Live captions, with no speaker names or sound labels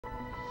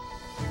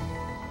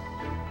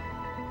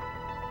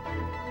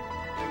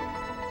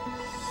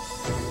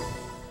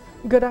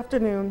Good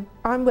afternoon.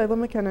 I'm Layla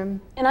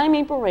McKinnon. And I'm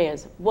April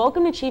Reyes.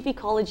 Welcome to Chaffey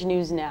College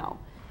News Now.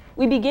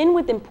 We begin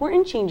with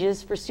important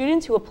changes for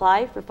students who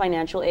apply for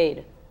financial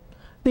aid.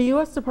 The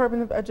U.S.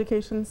 Department of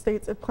Education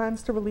states it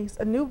plans to release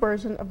a new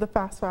version of the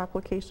FAFSA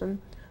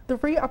application. The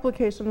free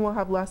application will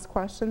have less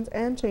questions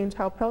and change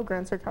how Pell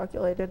Grants are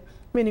calculated,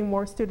 meaning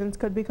more students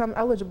could become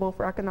eligible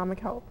for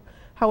economic help.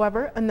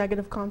 However, a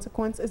negative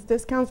consequence is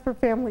discounts for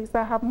families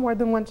that have more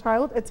than one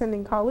child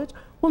attending college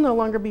will no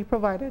longer be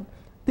provided.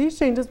 These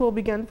changes will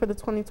begin for the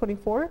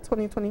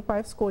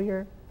 2024-2025 school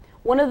year.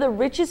 One of the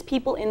richest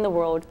people in the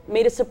world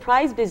made a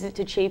surprise visit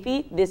to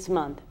Chaffey this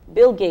month.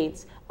 Bill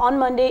Gates. On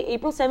Monday,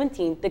 April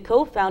 17th, the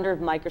co-founder of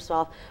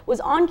Microsoft was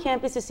on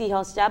campus to see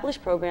how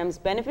established programs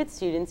benefit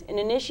students and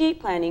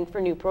initiate planning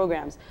for new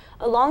programs,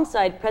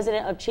 alongside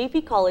President of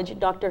Chaffey College,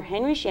 Dr.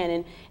 Henry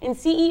Shannon, and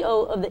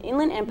CEO of the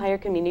Inland Empire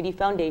Community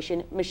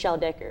Foundation, Michelle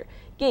Decker.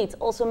 Gates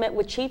also met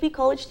with Chaffey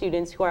College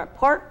students who are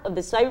part of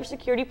the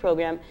cybersecurity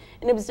program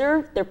and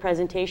observed their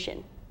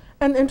presentation.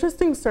 An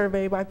interesting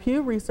survey by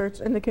Pew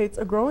Research indicates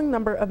a growing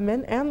number of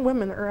men and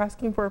women are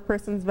asking for a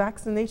person's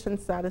vaccination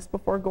status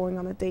before going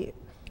on a date.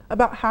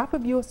 About half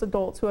of U.S.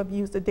 adults who have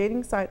used a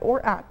dating site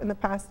or app in the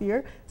past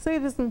year say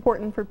it is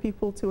important for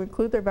people to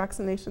include their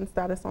vaccination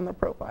status on their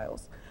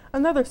profiles.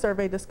 Another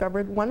survey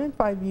discovered 1 in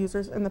 5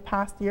 users in the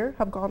past year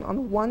have gone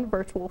on one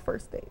virtual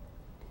first date.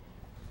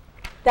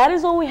 That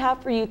is all we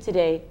have for you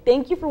today.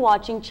 Thank you for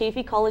watching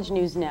Chaffey College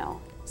News Now.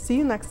 See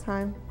you next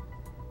time.